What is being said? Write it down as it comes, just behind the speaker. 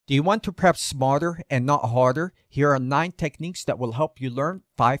Do you want to prep smarter and not harder? Here are 9 techniques that will help you learn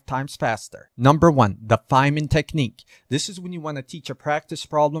 5 times faster. Number 1, the Feynman Technique. This is when you want to teach a practice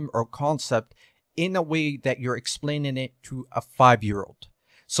problem or concept in a way that you're explaining it to a 5-year-old.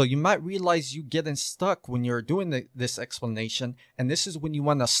 So you might realize you getting stuck when you're doing this explanation, and this is when you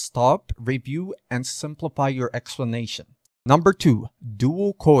want to stop, review, and simplify your explanation. Number 2,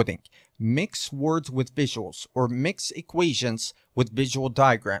 dual coding. Mix words with visuals or mix equations with visual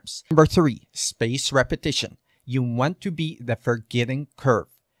diagrams. Number 3, space repetition. You want to beat the forgetting curve.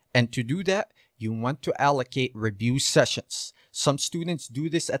 And to do that, you want to allocate review sessions. Some students do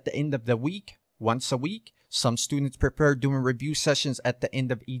this at the end of the week, once a week. Some students prefer doing review sessions at the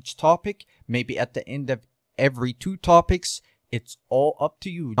end of each topic, maybe at the end of every 2 topics. It's all up to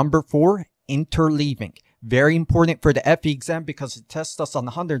you. Number 4, interleaving. Very important for the FE exam because it tests us on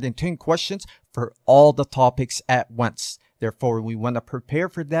 110 questions for all the topics at once. Therefore, we want to prepare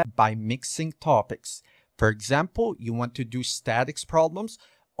for that by mixing topics. For example, you want to do statics problems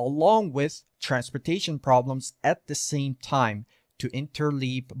along with transportation problems at the same time to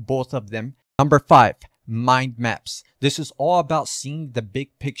interleave both of them. Number 5, mind maps. This is all about seeing the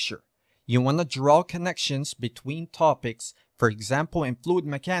big picture. You want to draw connections between topics. For example, in fluid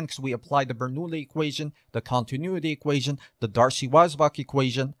mechanics, we apply the Bernoulli equation, the continuity equation, the Darcy-Weisbach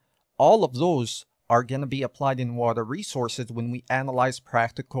equation. All of those are going to be applied in water resources when we analyze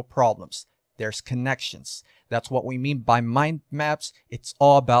practical problems. There's connections. That's what we mean by mind maps. It's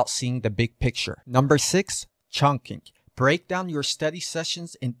all about seeing the big picture. Number 6, chunking. Break down your study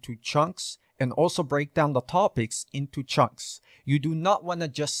sessions into chunks and also break down the topics into chunks. You do not want to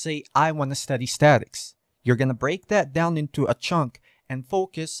just say, I want to study statics. You're going to break that down into a chunk and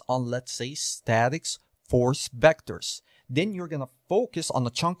focus on, let's say, statics, force vectors. Then you're going to focus on a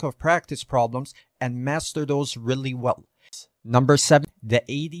chunk of practice problems and master those really well. Number 7, the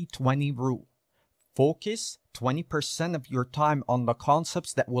 80-20 rule. Focus 20% of your time on the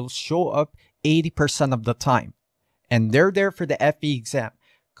concepts that will show up 80% of the time. And they're there for the FE exam.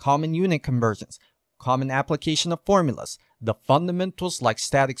 Common unit conversions, common application of formulas, the fundamentals like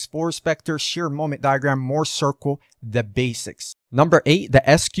statics, force vector, shear moment diagram, Morse circle, the basics. Number 8, the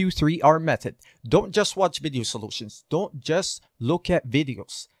SQ3R method. Don't just watch video solutions. Don't just look at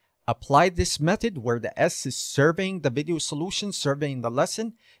videos. Apply this method where the S is surveying the video solution, surveying the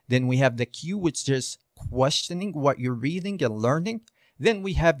lesson. Then we have the Q, which is questioning what you're reading and learning. Then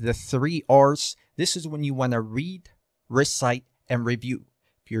we have the 3 R's. This is when you want to read, recite, and review.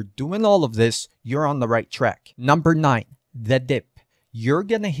 If you're doing all of this, you're on the right track. Number 9, the dip. You're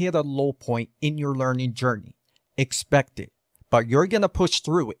going to hit a low point in your learning journey. Expect it, but you're going to push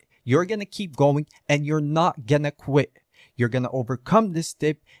through it. You're going to keep going and you're not going to quit. You're going to overcome this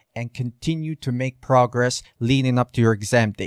dip and continue to make progress leading up to your exam date.